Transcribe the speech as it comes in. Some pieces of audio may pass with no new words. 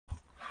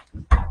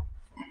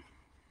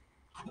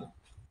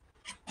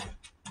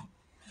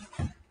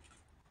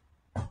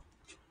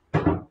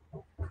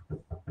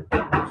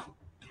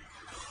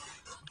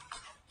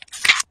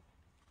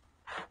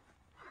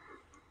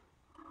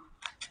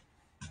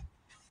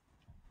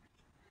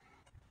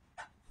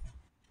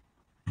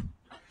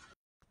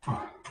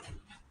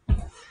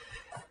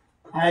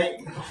Hi.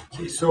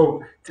 Okay,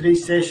 so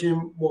today's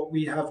session, what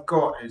we have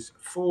got is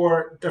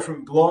 4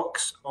 different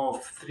blocks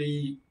of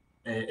 3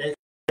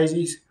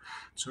 exercises.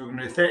 So we're going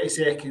to do 30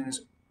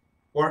 seconds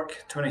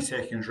work, 20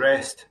 seconds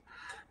rest,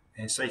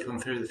 cycling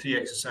through the 3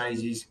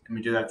 exercises, and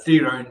we do that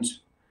 3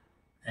 rounds,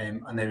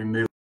 and then we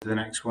move to the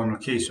next one.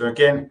 Okay, so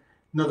again,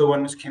 another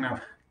one that's kind of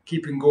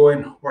keeping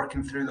going,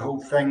 working through the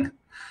whole thing,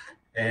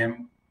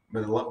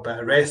 with a little bit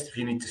of rest. If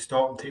you need to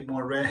stop and take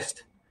more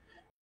rest,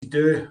 you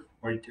do,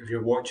 or if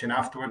you're watching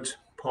afterwards,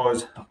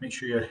 pause, make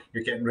sure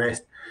you're getting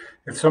rest.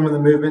 If some of the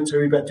movements are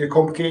a wee bit too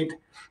complicated,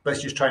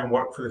 let's just try and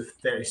work for the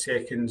 30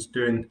 seconds,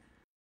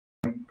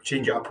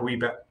 change it up a wee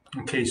bit.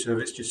 Okay, so if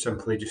it's just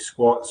simply just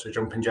squats or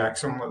jumping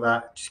jacks, something like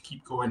that, just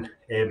keep going.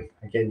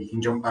 Again, you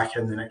can jump back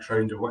in the next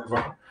round or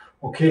whatever.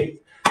 Okay,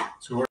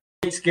 so we're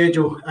on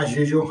schedule as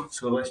usual,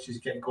 so let's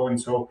just get going.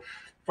 So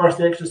first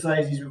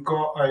exercises we've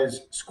got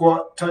is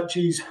squat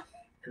touches,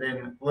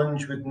 then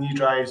lunge with knee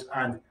drives,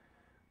 and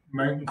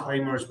mountain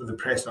climbers with the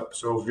press up.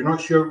 So if you're not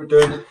sure what we're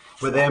doing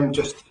with them,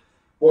 just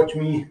watch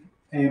me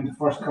the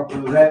first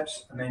couple of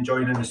reps and then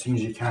join in as soon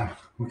as you can.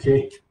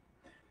 Okay,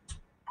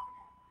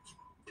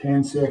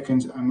 10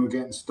 seconds and we're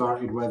getting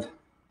started with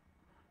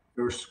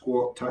your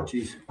squat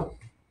touches.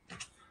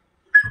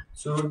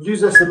 So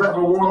use this as a bit of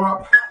a warm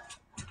up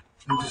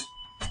and just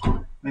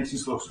nice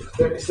and slow. So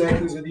 30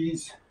 seconds of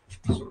these.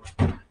 So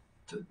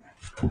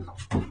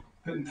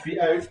putting feet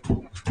out,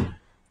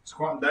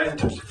 squatting down,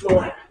 touch the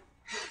floor.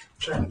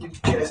 Try and get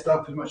your chest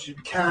up as much as you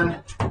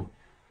can.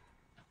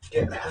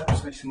 Get the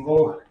hips nice and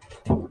low.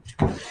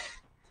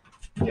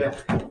 Yeah.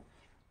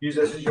 Use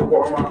this as your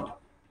warm up.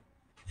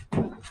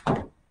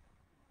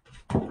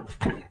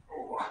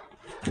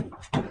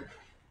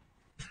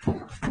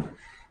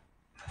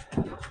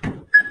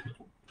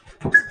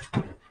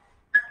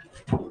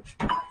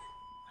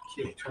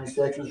 Okay, 20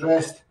 seconds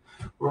rest.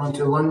 We're on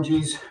to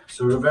lunges.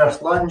 So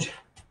reverse lunge.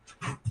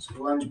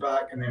 So lunge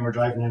back and then we're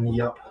driving the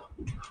knee up.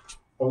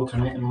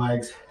 Alternating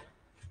legs.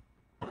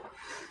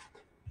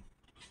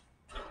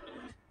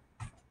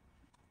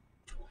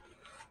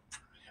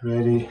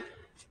 Ready?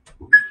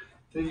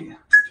 3,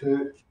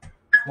 2,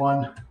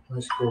 1,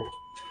 let's go.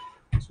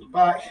 So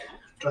back,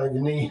 drive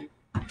the knee,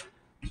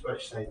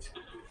 switch sides.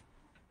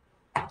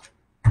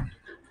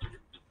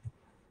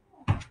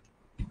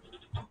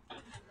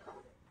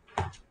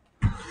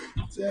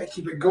 So yeah,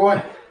 keep it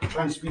going,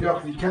 try and speed up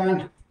if you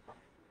can.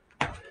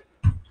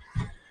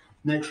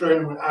 Next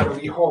round we'll add a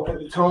wee hop at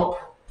the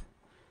top.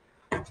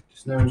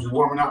 Just now just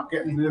warming up,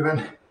 getting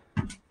moving.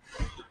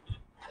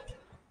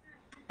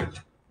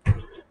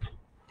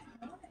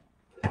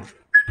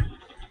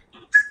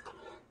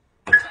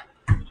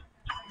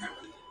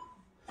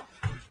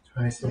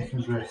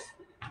 Seconds rest.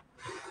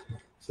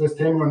 So this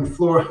time we're on the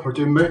floor, we're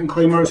doing mountain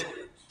climbers.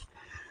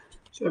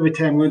 So every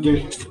time we'll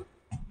do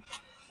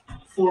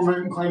 4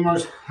 mountain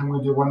climbers and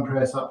we'll do 1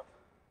 press up.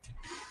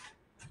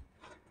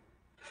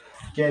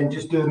 Again,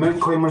 just do the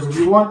mountain climbers if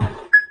you want.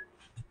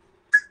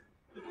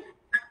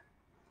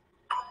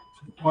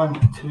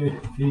 1, 2,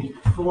 3,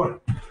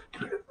 4.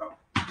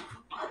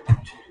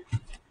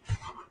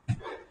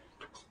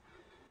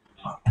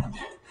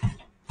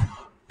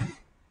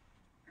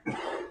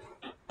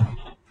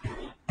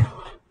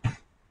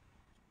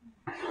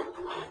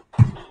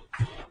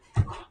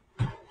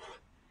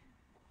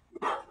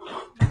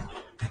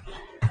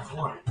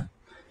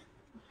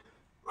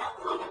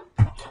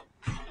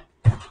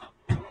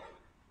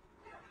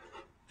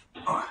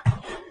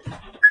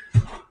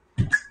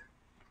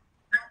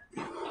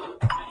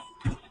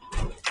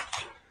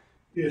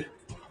 Good.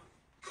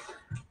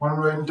 1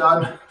 round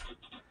done.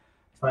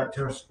 Back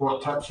to our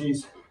squat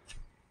touches.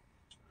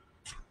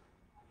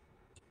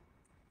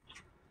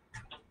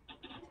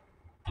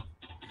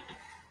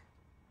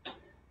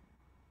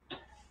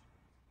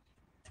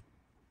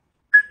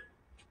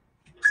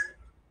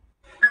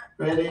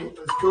 Ready,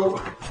 let's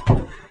go.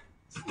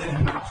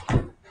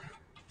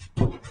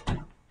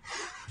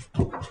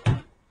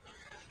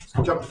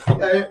 So jump the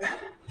feet out,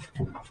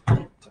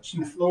 touching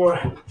the floor.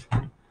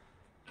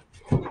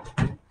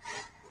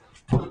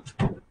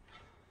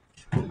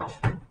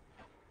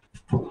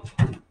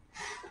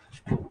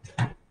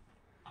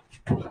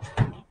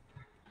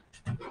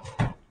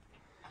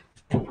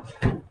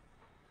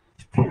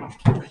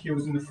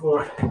 Heels in the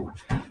floor,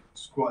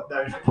 squat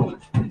down.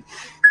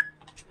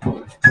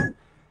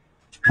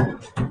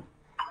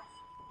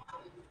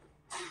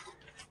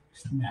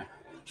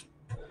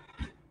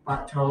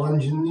 Back to our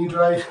lunge and knee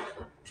drive.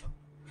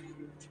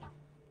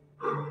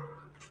 So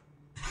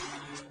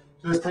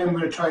this time I'm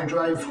going to try and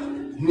drive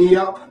knee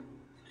up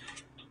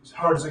as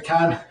hard as I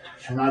can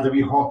and add a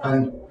wee hop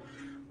in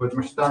with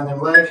my standing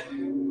leg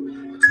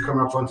to come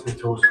up onto the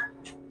toes.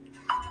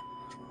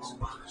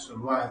 So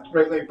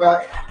right leg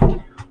back,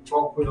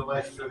 hop with the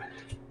left foot,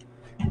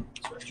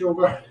 switch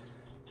over.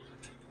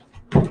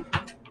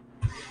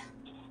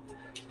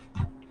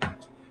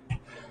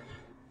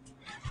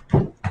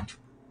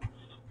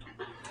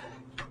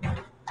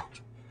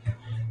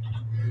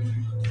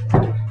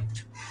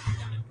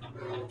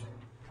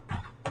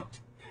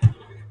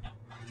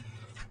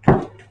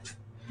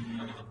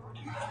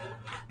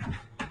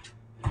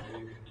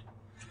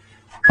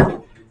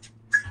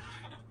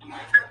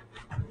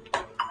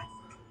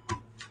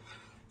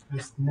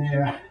 Just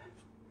near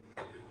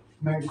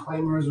mountain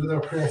climbers with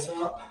our press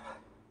up.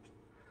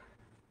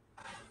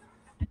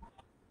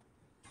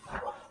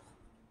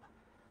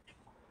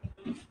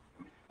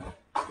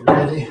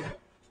 Ready?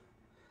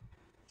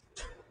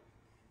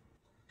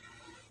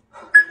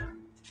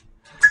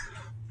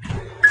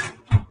 Let's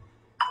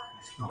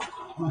go.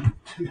 1,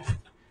 2.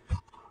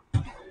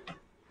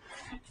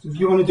 So if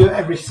you want to do it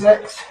every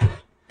 6,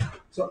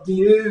 it's up to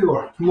you,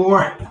 or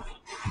more.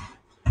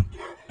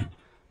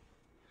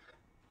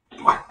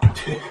 1,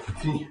 2,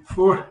 3,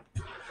 4.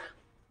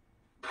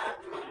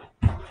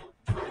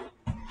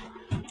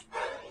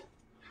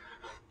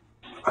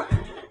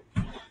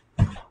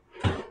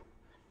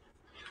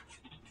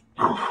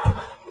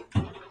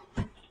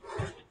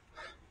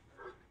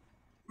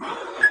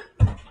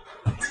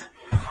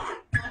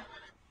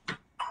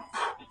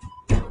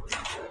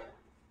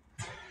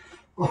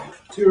 Oh,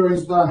 2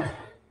 rounds done.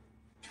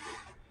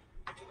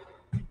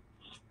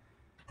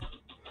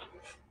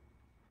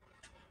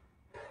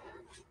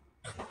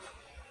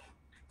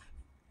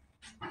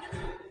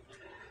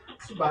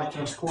 So back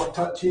to our squat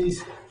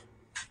touches.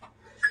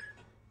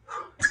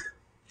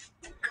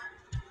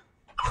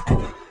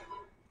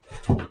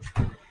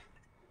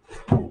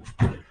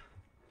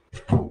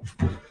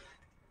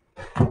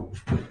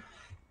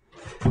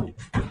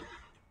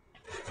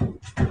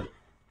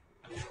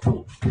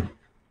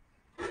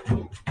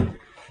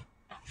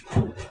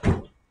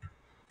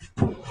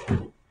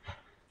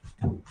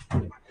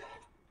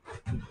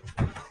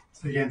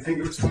 So again, think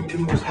of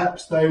sinking those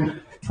hips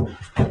down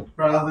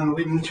rather than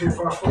leaning too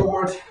far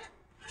forward.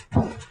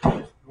 We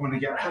want to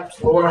get our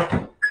hips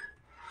lower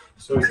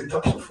so we can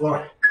touch the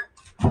floor.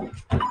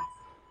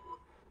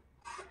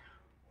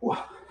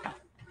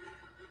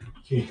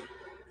 Okay,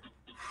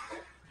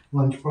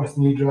 lunge first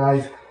knee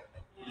drive.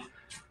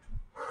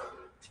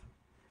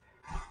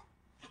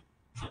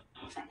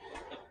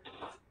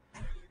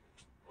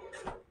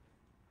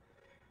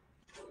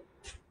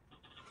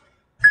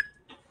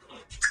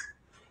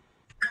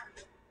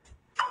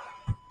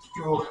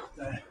 Go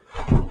down,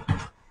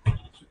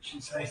 switch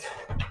inside.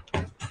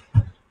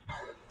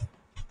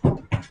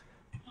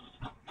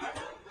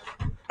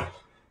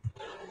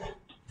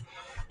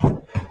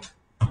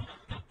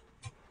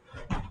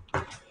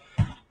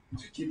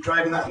 So keep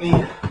driving that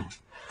knee.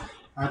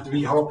 Add the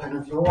wee hop in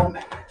if you want.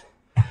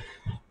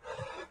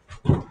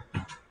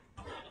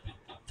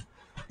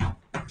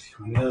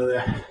 Nearly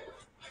there.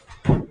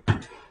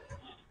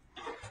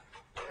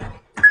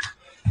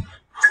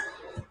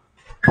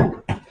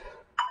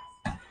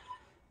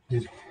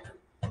 Good.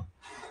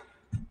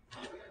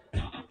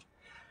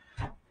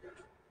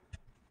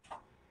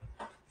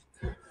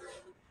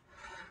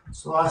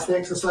 So last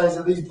exercise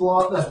of this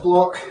block,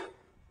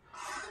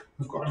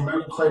 we've got our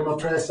mountain climber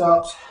press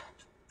ups.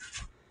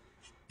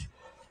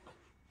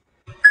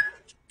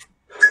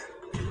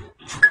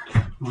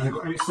 I'm going to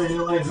go outside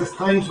the legs this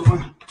time, so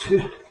 1,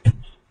 2,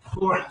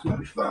 4, it's going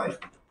to be 5.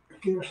 Who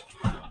cares?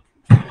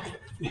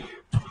 3,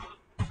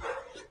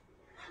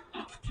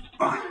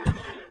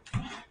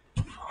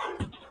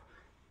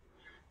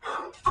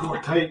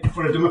 4 tight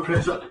before I do my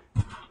press up.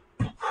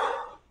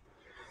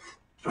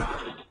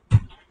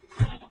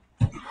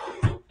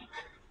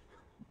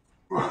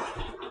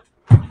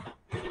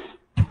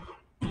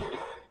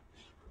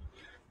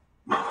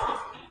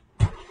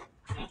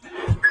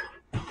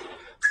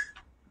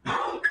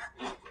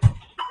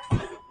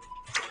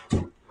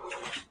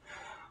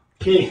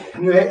 Okay,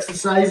 new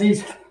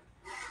exercises.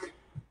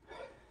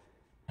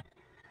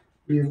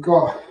 We've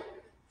got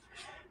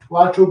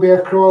lateral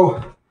bear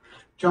crawl,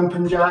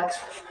 jumping jacks,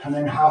 and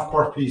then half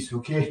burpees,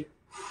 okay?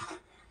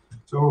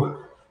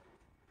 So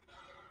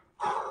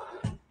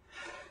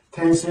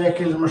 10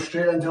 seconds and we're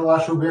straight into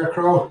lateral bear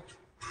crawl.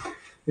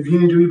 If you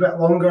need a wee bit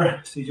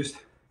longer, so you can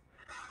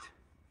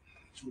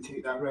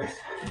take that rest.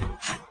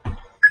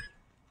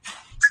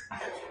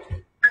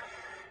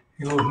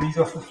 You know, knees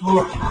off the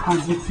floor,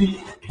 hands and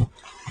feet.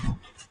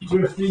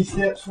 2 or 3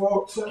 steps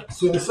forward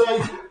to the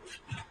side,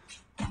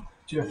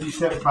 2 or 3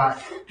 steps back.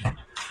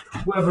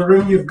 Whatever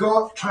room you've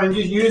got, try and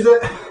just use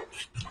it.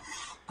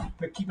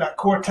 But keep that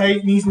core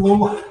tight, knees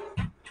low,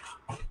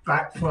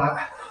 back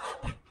flat.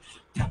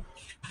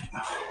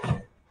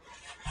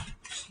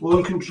 Slow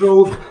and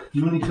controlled,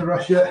 no need to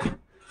rush it.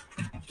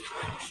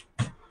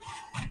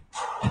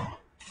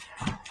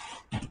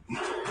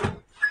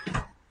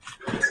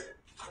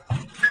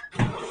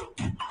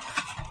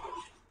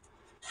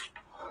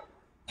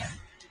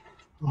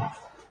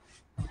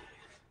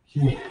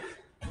 Okay,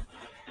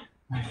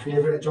 my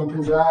favourite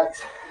jumping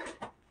jacks.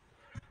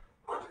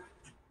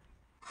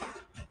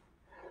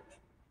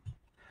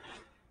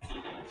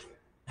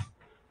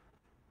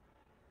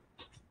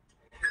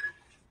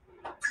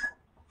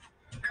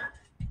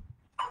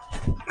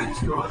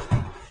 Let's go.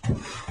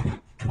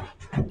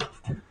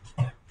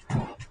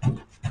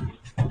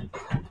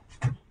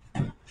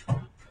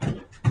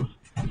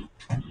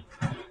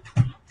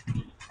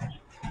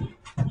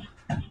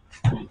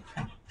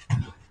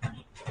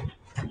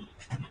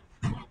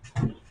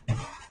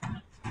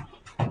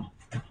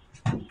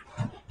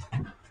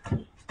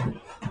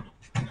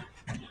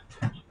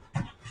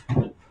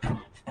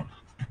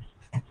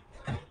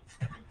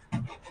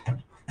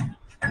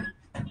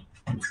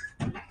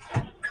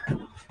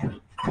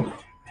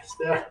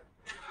 there.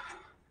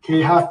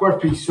 Okay, half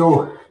burpees.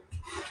 So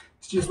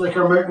it's just like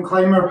our mountain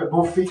climber, but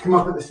both feet come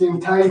up at the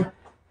same time.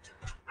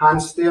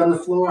 Hands stay on the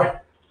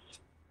floor.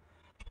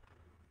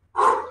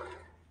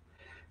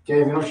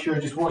 Okay, if you're not sure,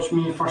 just watch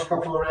me first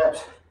couple of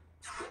reps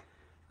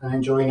and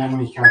then join in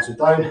when you can. So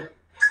down,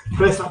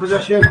 press up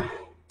position.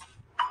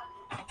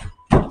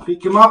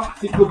 Feet come up,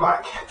 feet go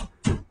back.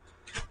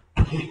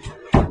 Okay.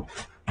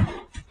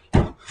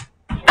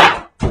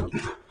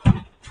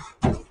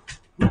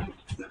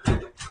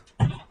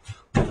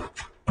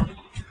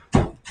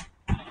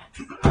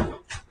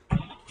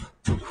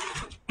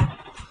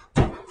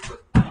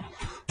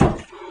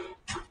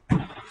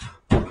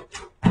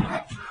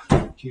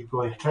 Keep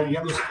going, trying to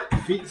get those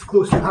feet as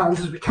close to the hands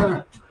as we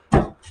can.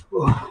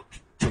 Oh.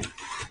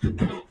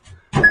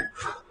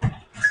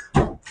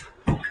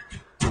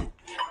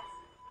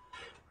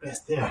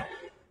 Rest there.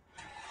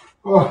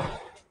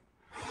 Oh.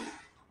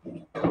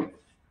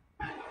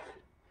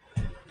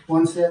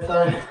 One set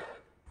down.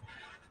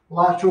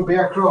 Lateral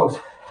bear crawls.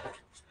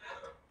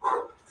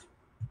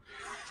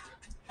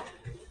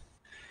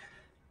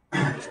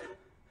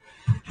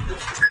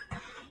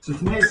 So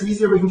to make it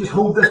easier, we can just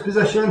hold this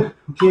position.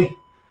 Okay,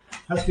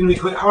 that's going to be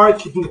quite hard,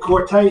 keeping the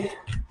core tight.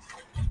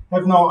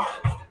 If not,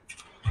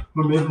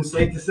 we're moving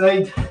side to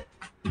side.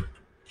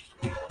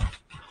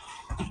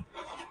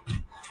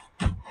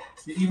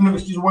 So even if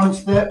it's just one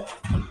step,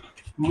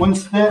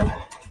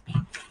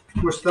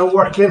 we're still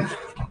working.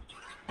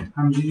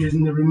 I'm just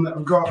using the room that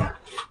I've got.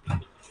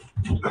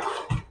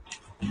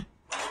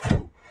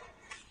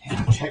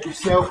 And check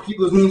yourself, keep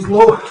those knees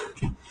low.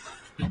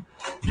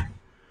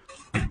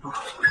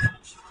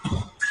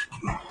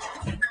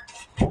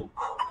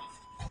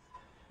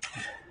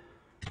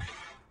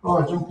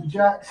 Oh, jumping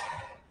jacks.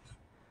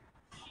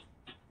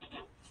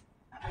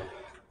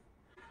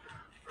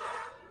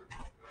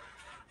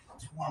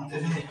 That's one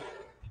today.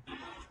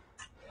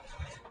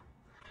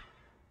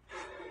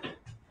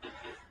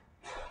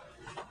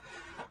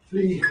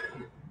 Three,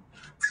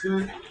 two,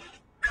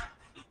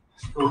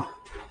 let's go.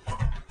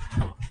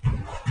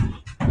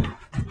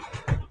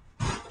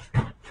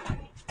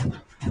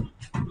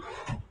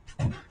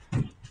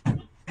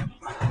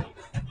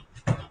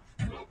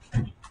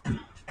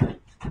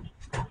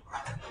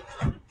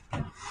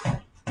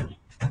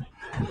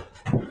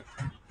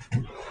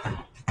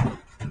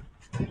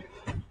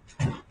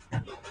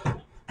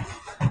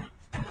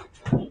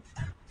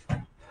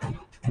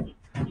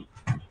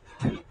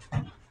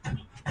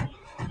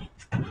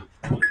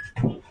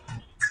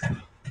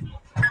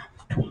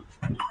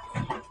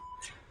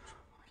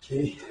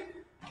 Okay,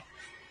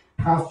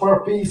 half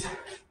burpees.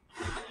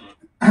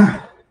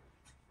 Let's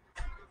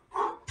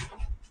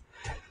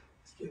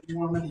get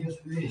warm in here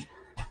today.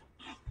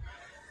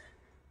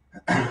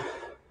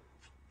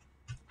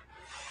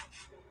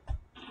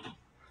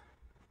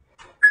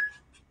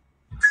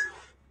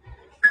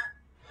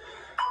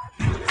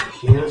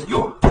 Okay, let's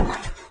go.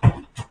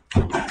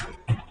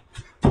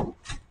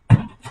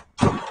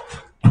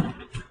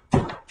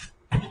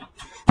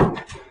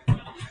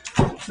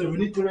 So we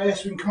need to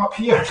rest, we can come up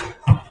here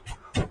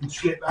and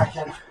straight back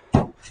in.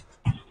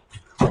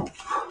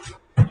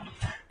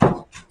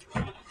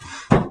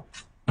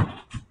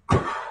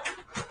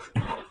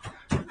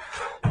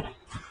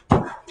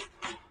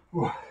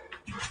 Oh.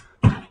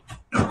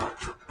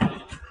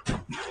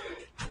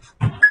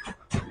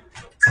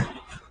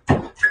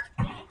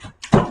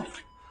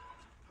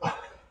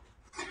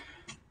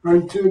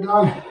 Round two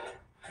done.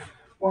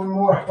 One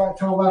more, back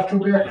to our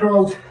lateral bear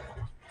crawls.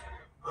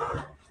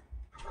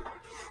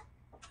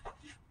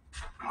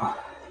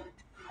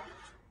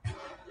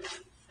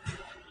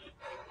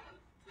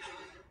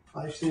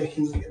 5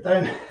 seconds to get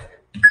down.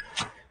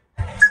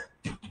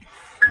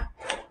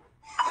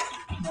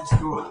 Let's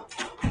go.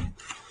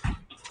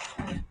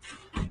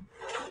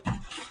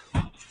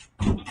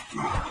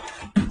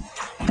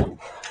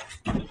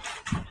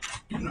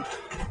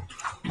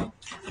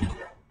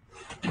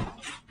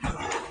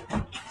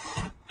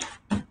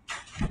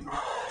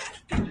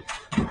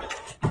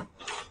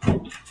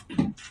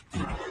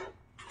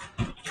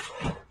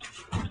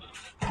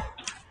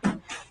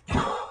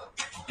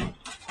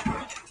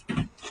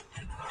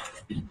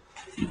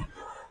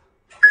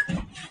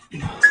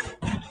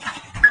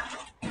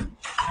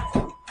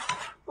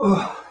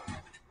 Oh.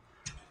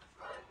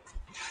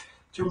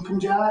 Jumping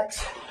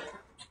jacks.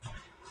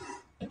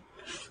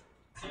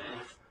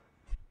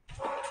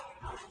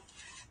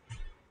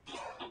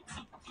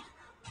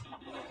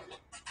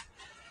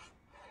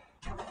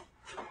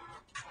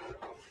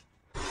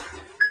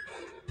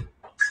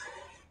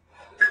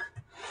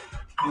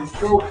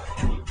 Let's go.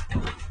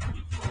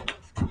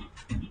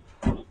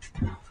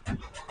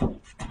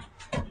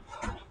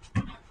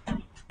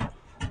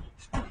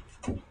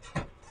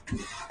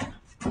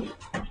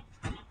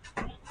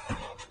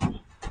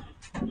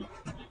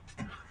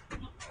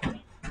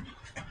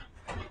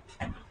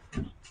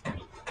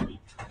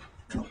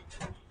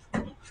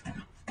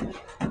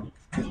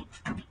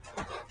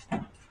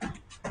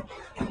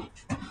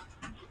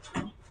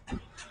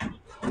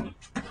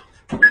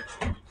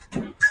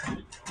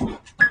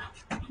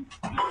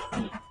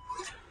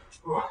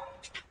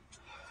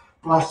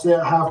 Last set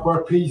of half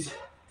burpees.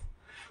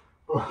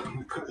 Oh, I'm going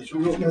to quickly try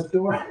and open this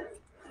door.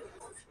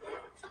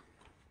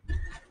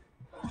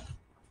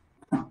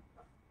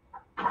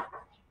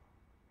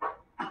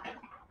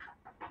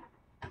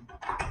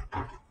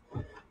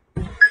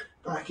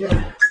 Back in.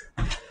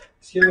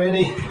 Let's get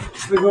ready. Here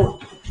we go.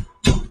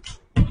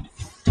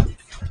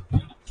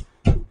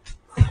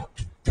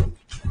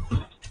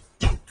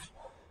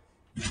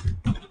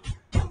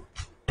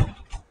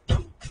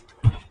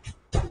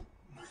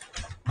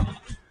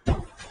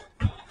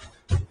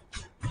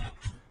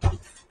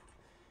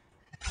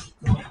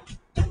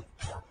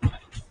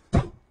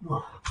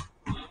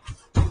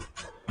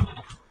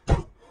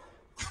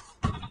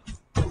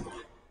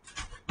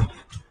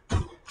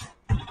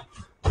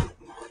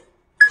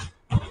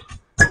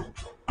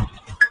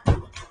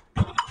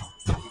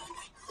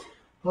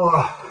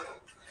 Oh,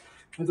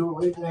 I don't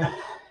like that.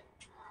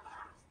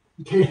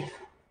 Okay,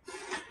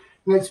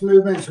 next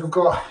movements we've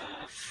got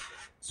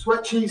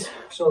switches,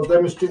 so I'll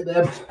demonstrate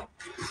them.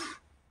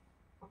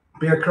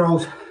 Bear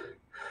crawls,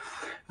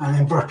 and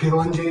then burpee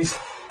lunges,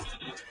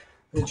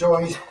 the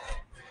joys.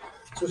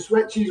 So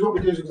switches, what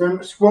we do is we go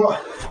into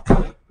squat,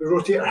 we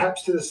rotate our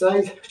hips to the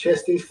side,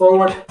 chest stays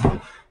forward,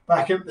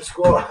 back into the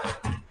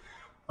squat,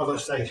 other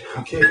side,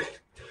 okay.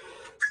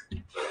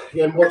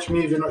 Again, watch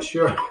me if you're not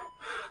sure.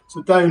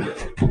 So down,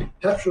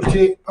 hips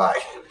rotate, back,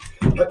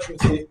 hips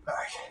rotate,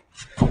 back.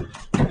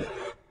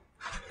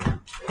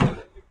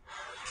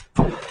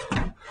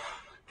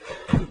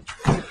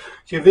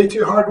 Okay, if they're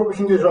too hard, what we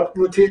can do is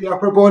rotate the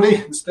upper body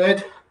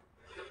instead.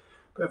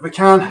 But if we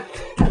can,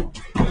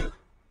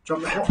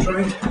 jump the hips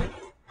round.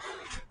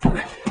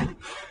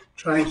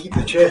 Try and keep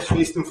the chest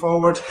facing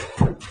forward.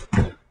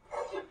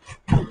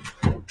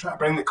 Try to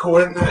bring the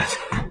core into it.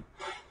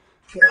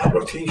 Get that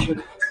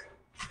rotation.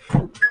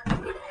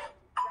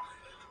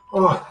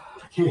 Oh,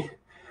 okay.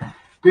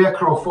 Bear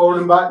crawl forward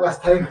and back this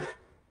time.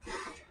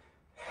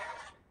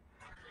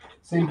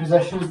 Same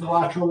position as the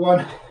lateral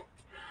one.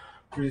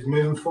 We're just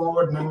moving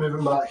forward and then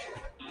moving back.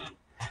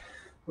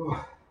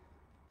 Oh.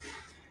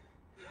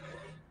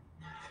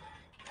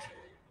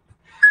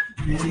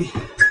 Ready?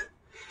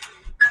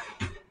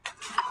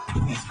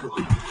 Let's go.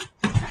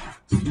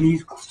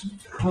 Knees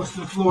close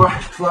to the floor,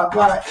 flat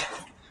back.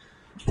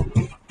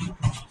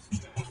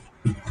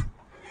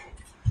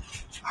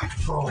 Back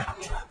forward.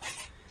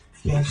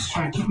 Yeah, just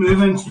try and keep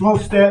moving, small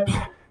steps.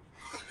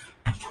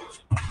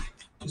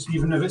 Just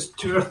even if it's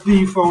 2 or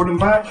 3 forward and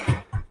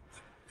back,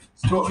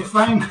 it's totally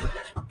fine.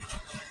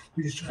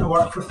 We just try to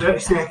work for 30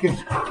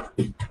 seconds.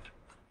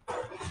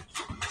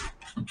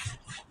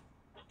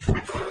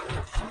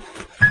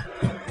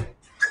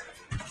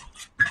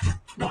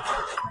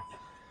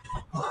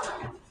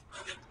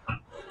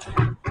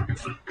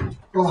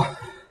 Oh,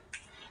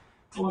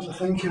 what was I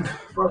thinking?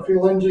 Burpee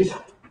lunges.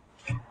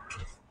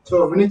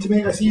 So if we need to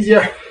make this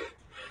easier,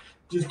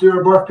 just do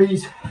our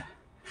burpees.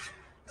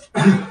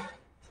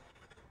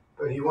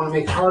 But if you want to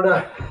make it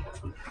harder,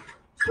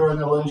 throw in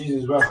the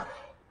lunges as well.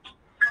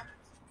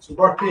 So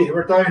burpee,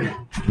 we're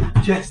down,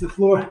 chest to the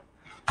floor,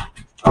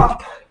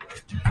 up,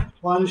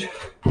 lunge,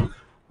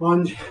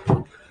 lunge,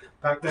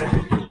 back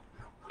down,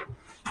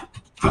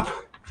 up,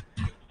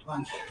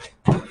 lunge,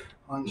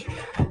 lunge.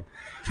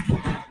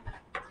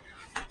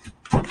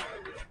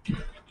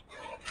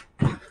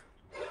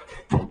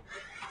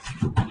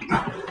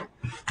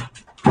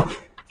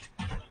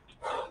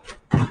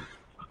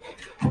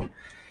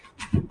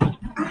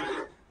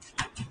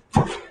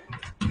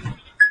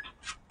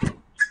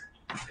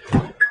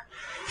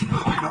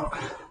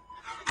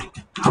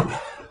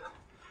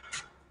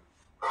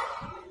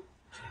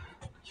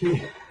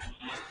 Okay,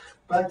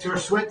 back to our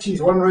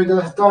switches, one round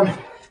of this done.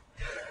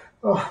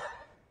 Oh.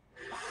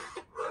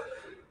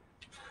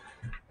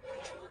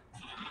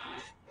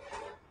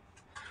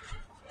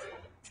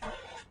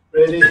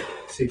 Ready,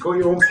 so go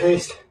your own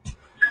pace.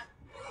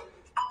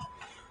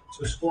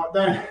 So squat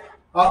down,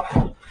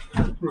 up,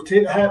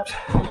 rotate the hips,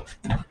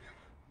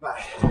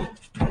 back,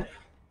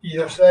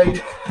 either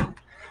side.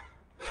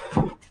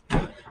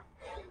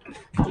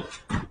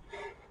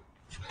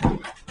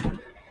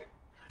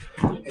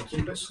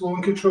 Keep it slow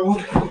and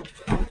controlled.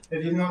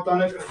 If you've not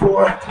done it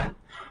before,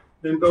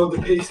 then build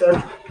the pace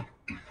in.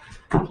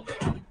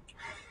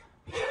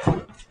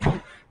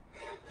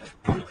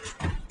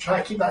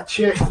 Try to keep that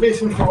chest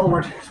facing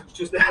forward, so it's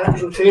just the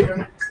hips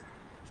rotating.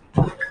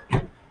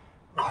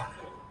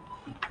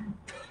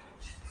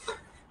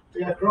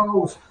 Bear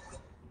crawls.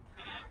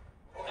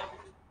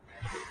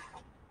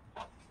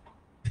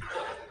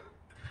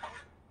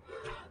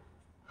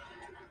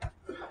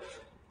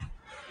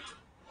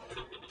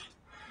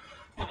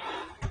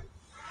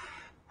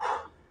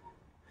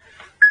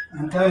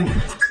 And down.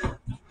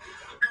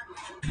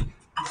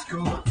 Let's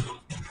go.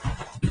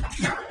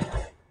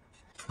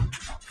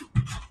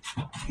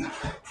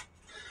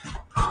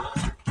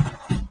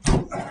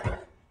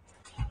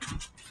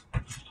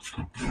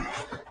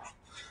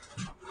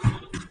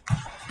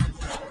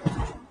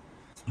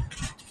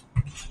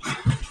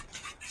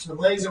 So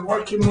legs are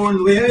working more on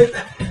the way out,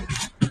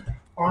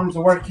 arms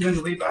are working on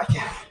the way back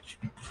in.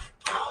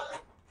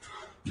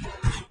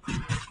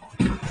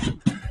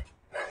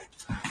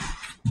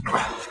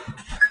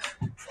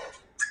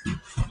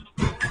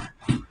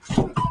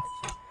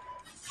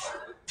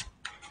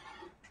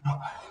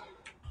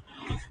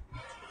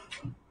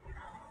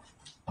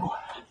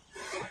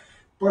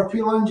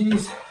 burpee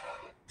lunges.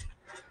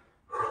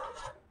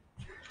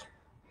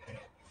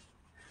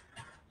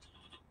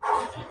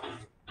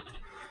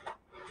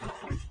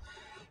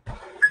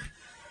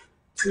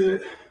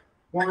 2,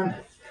 1,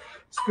 let's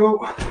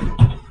go.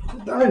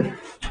 Down,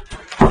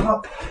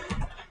 up,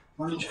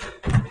 lunge,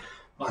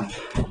 lunge.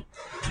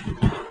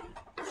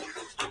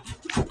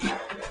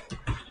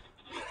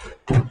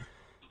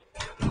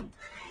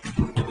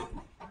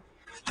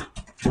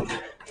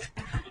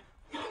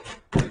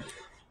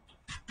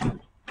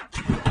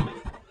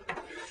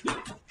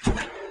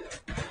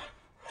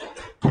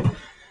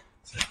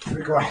 Keep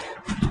it going.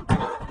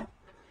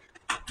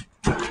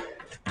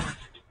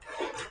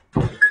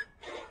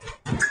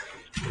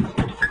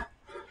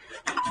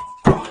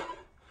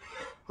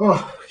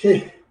 Oh,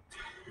 okay.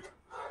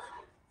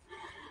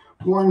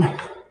 One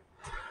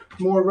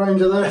more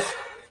round of this.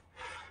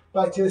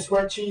 Back to the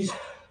switches.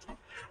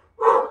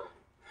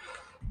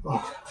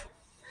 Oh.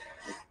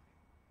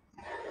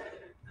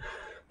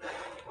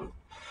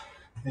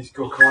 Let's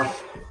go, come on.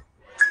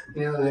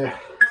 Nearly there.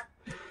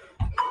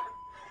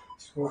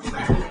 Squat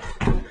there.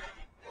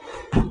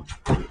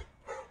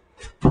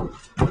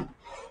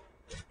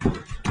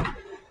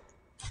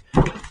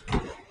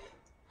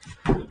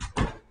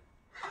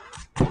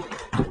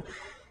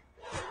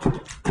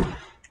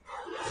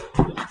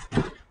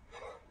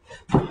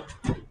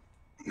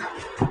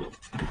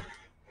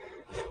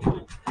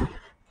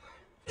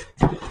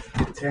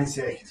 10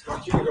 seconds. Go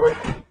on, keep it going.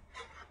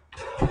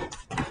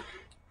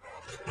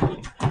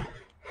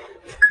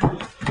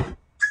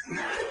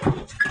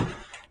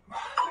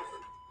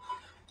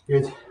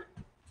 Good.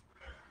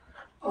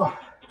 Oh,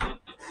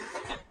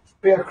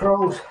 bear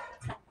crawls.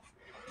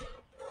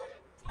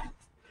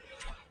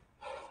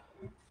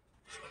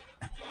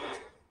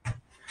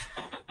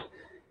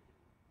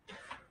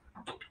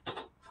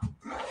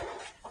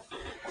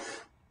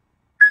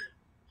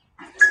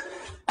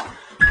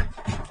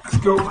 Let's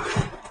go.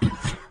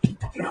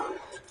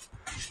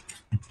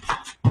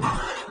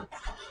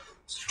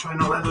 Just try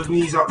not to let those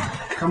knees up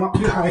come up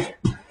too high.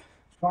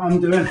 What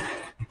I'm doing,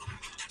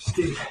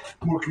 stay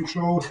more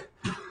controlled.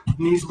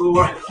 Knees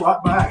lower,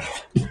 flat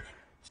back.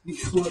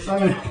 Knees slow it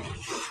down.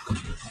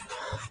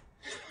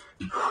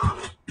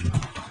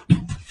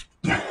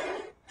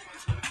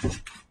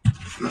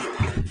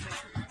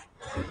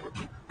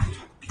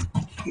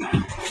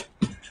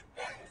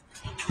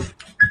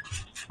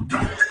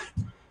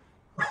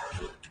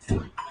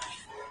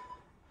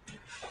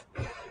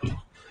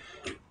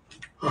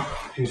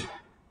 Good.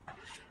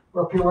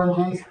 Up your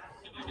lunges.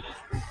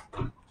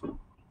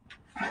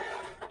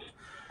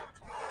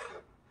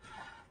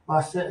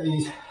 Last set of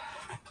these.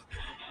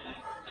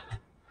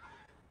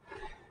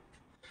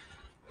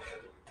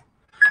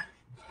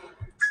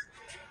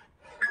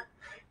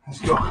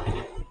 Let's go.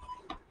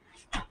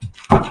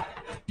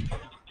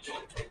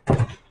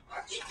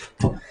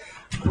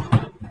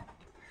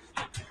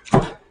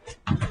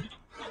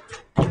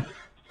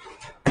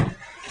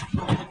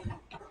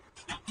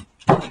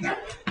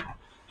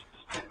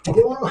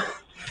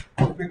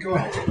 Keep it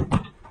going.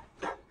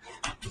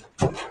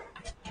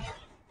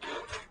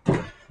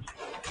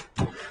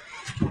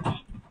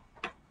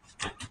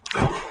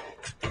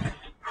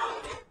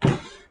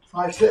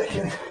 Five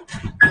seconds.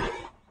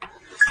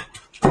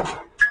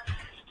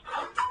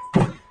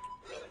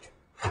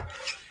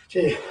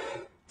 Okay,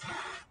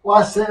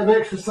 last set of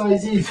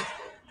exercises.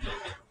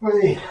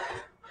 Ready.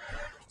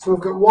 So we've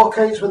got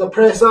walkouts with a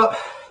press up,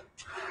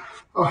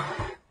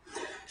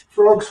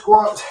 frog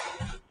squat,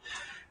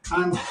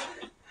 and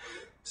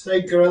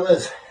side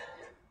gorillas.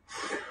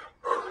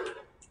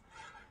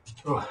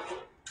 So,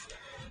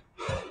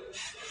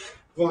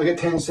 we've only got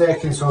 10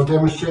 seconds, so I'll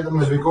demonstrate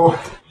them as we go.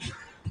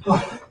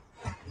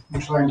 I'm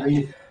trying to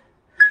eat.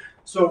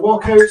 So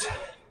walkouts,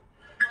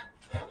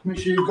 make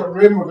sure you've got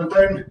room. We're going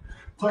down,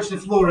 touch the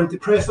floor into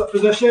press up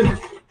position.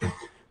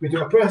 We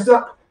do a press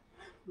up,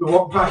 we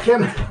walk back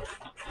in.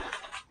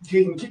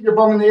 You can keep your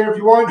bum in the air if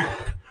you want,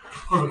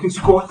 or we can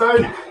squat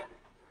down,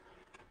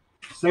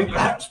 sink the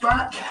hips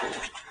back,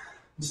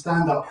 and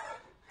stand up.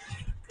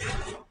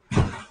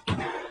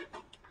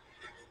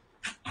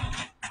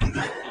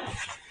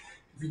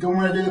 If you don't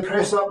want to do the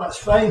press up, that's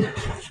fine.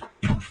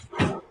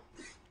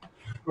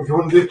 Or if you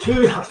want to do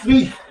 2 or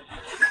 3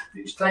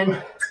 each time,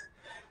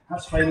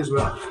 that's fine as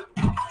well.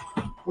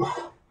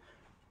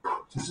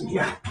 Just in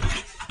here.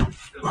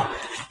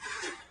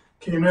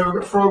 Okay, now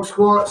we've got frog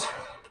squats.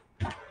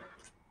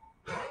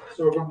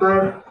 So we'll go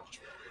down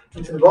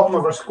into the bottom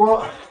of our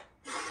squat.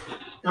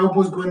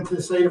 Elbows go into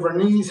the side of our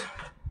knees,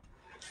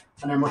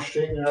 and then we're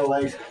straightening our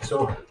legs.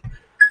 So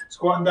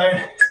squatting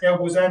down,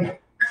 elbows in.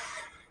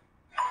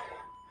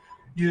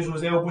 Use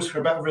those elbows for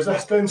a bit of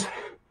resistance.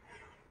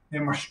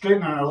 Then we're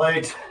straightening our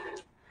legs,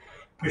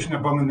 pushing our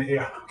bum in the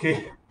air.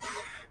 Okay,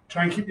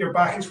 try and keep your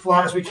back as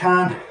flat as we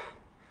can.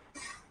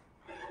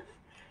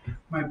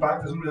 My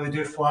back doesn't really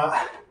do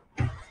flat,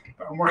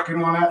 but I'm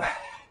working on it.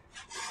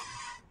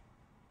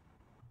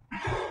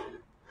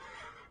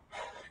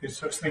 Good,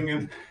 so it's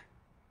thinking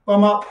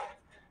bum up,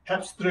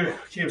 hips through.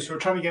 Okay, so we're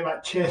trying to get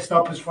that chest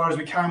up as far as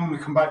we can when we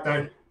come back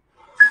down.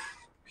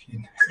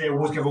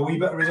 Elbows give a wee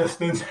bit of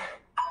resistance.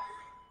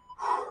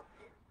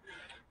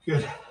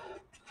 Good.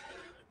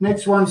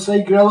 Next one,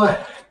 side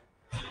gorilla.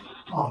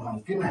 Oh my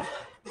goodness.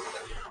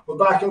 We're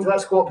back into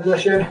that squat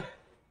position.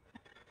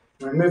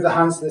 Now move the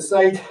hands to the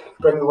side,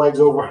 bring the legs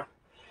over.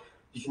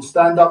 You can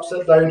stand up,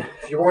 sit down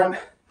if you want.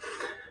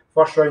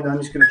 First round, I'm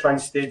just going to try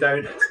and stay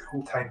down the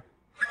whole time.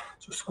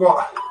 So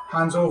squat,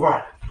 hands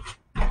over,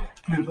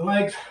 move the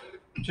legs,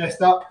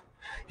 chest up,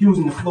 heels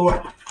on the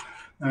floor.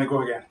 Then I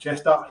go again.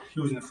 Chest up,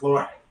 heels on the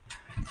floor.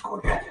 Go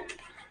again.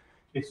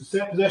 Okay, so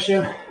set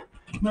position,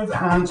 move the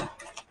hands,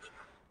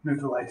 move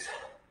the legs.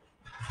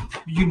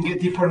 You can get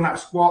deeper in that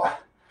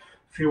squat,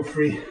 feel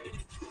free.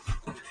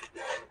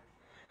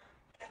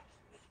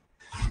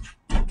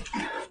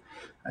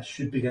 I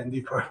should be getting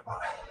deeper, but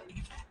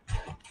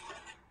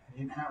I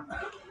ain't happening.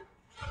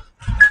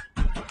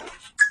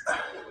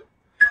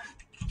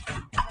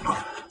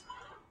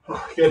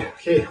 Good,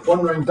 okay,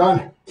 one round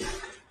done.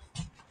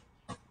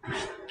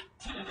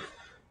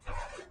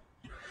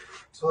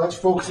 So let's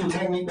focus on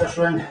technique this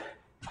round.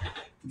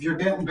 If you're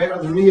getting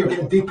better than me, you're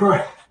getting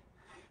deeper,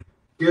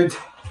 good,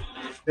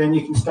 then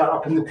you can start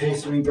upping the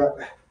pace a wee bit.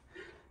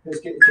 Let's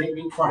get the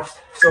technique first.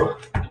 So,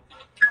 I'm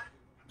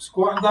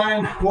squatting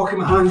down, walking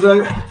my hands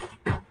out,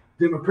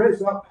 do my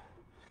press up,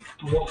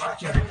 and walk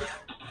back in.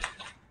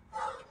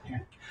 Yeah.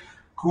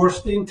 Core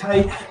staying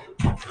tight,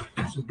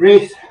 so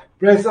brace,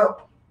 press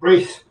up,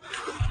 brace,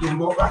 and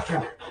walk back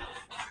in. The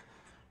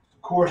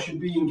core should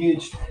be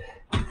engaged.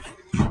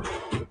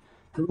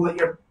 Don't let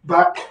your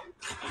back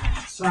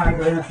sag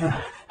or anything.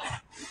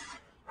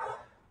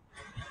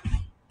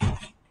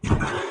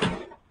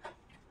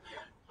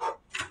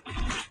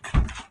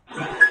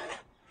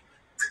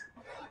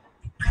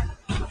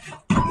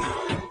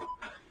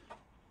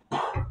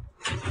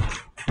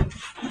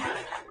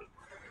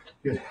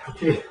 Good,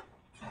 okay.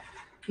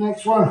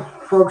 Next one,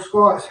 frog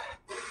squats.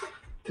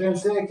 10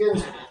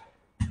 seconds.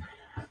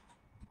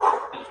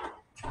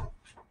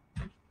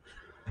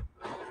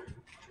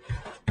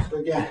 So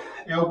again,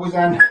 elbows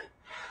in,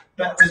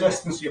 bit of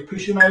resistance, so you're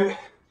pushing out,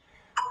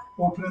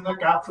 opening the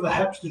gap for the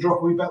hips to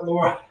drop a wee bit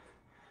lower.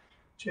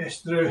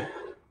 Chest through,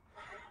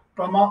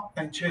 bum up,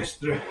 and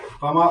chest through,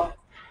 bum up,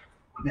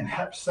 and then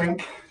hips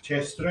sink,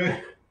 chest through,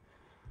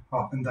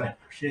 up and down.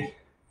 Okay.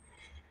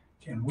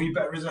 Again, a wee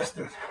bit of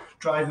resistance.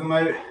 Drive them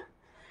out,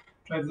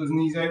 drive those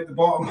knees out the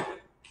bottom,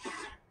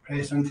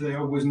 press into the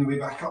elbows on the way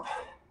back up.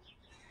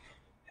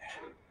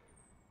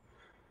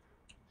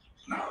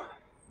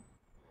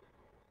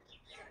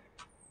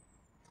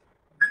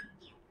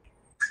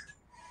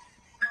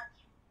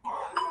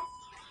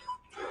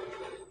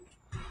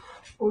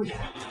 Oh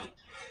yeah.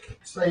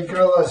 Side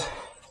gorillas.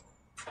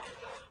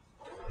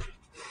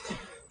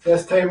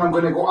 This time I'm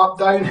going to go up,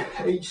 down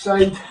each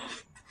side.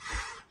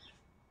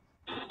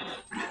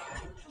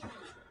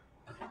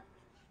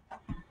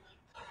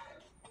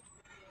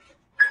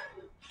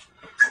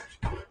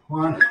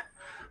 One.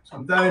 So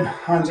I'm down,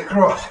 hands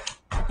across.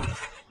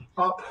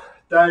 Up,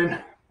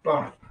 down,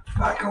 bum.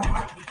 Back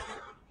over.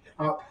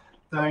 Up,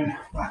 down,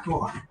 back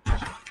over.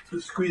 So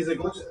squeeze the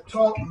glutes at the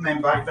top and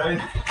then back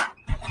down.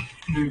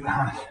 Move the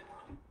hands.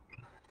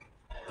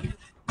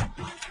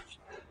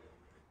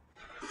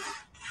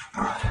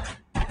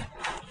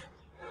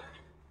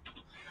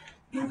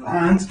 Move the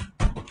hands.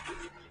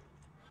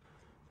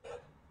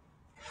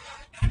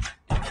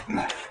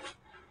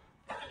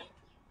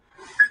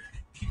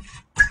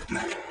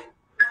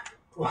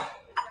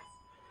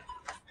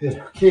 Good.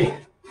 Okay,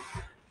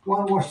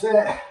 one more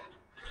set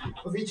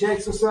of each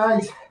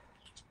exercise.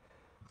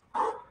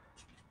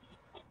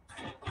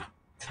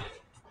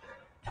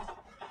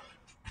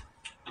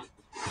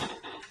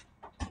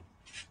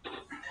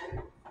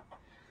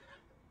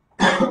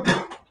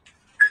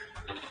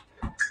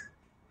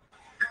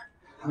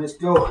 Let's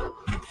go.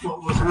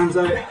 Walk those hands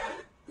out.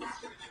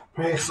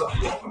 Press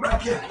up, walk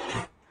back in.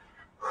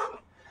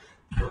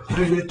 We're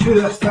going to do 2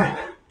 this time.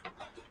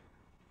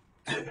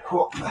 2,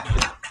 walk back.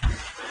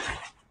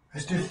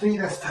 Let's do 3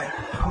 this time.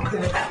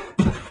 Okay.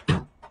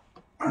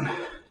 1,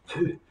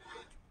 2,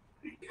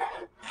 3.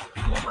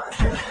 Walk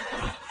back in.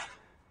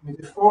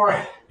 Maybe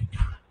 4.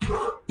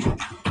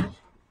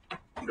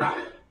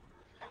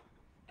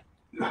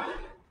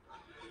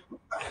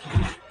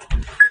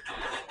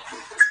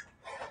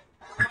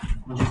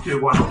 We'll just do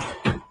 1.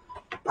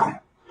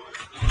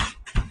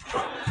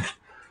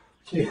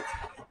 Okay.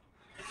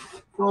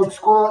 Frog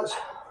squats.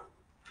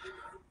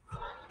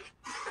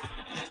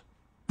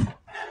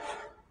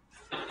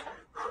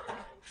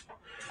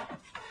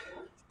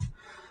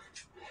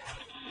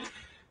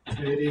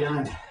 Ready,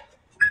 and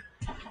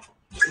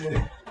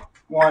 2,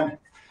 1,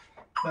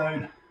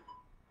 down.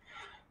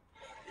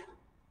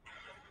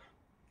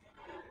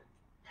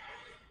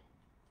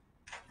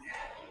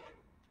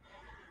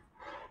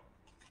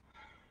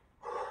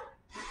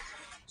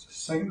 So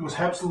sink those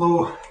hips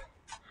low.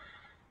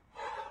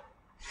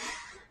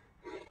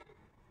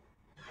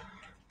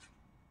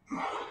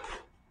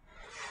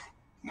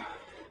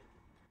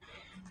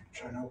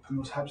 Trying to open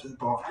those hips at the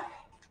bottom.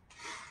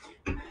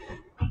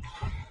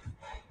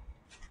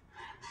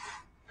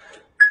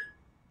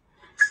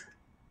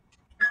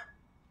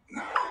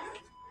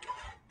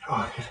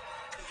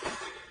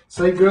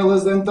 side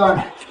gorillas then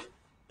done.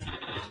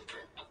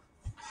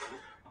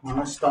 Well,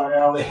 let's start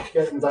early,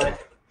 get them done.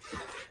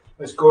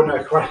 Let's go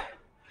now for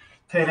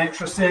 10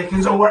 extra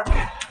seconds of work.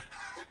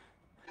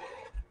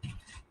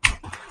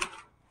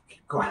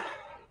 Keep going.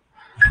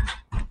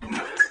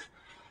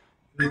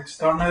 You can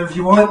start now if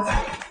you want.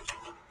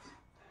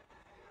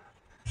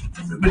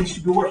 Everybody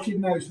should be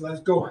working now, so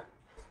let's go.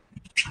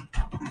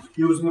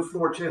 Heels on the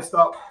floor, chest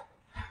up.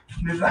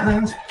 Move the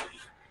hands. Heels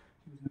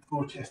on the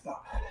floor, chest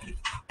up.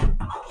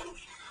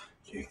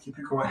 Okay, keep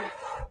it going.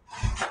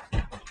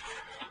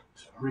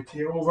 So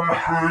rotate over,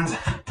 hands,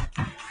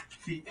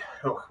 feet.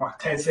 Oh, come on,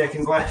 10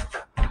 seconds left.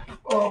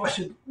 Oh, I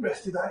should have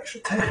rested that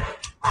extra 10.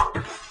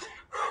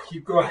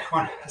 Keep going, come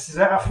on. This is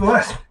it after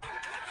this.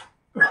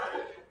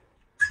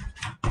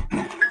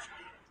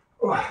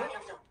 Oh.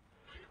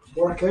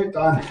 Workout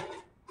done.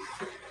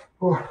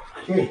 Oh,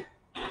 okay.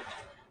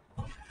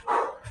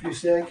 A few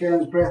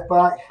seconds, breath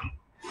back.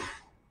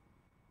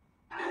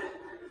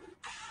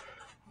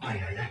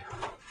 Aye, aye, aye.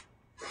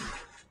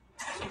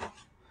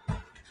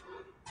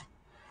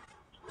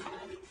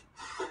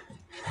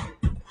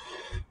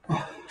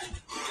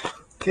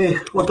 Okay,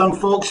 well done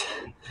folks.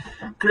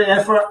 Great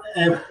effort.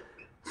 A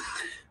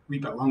wee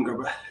bit longer,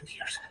 but who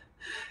cares?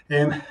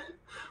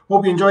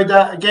 Hope you enjoyed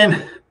that.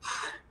 Again,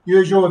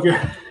 usual, if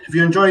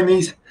you're enjoying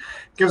these,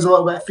 give us a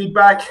little bit of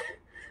feedback.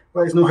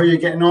 Let us know how you're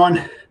getting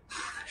on.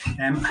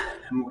 And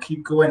we'll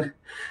keep going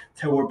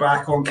till we're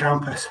back on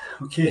campus.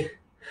 Okay.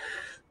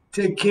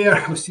 Take care.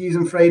 I'll see you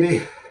on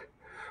Friday.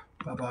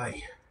 Bye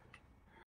bye.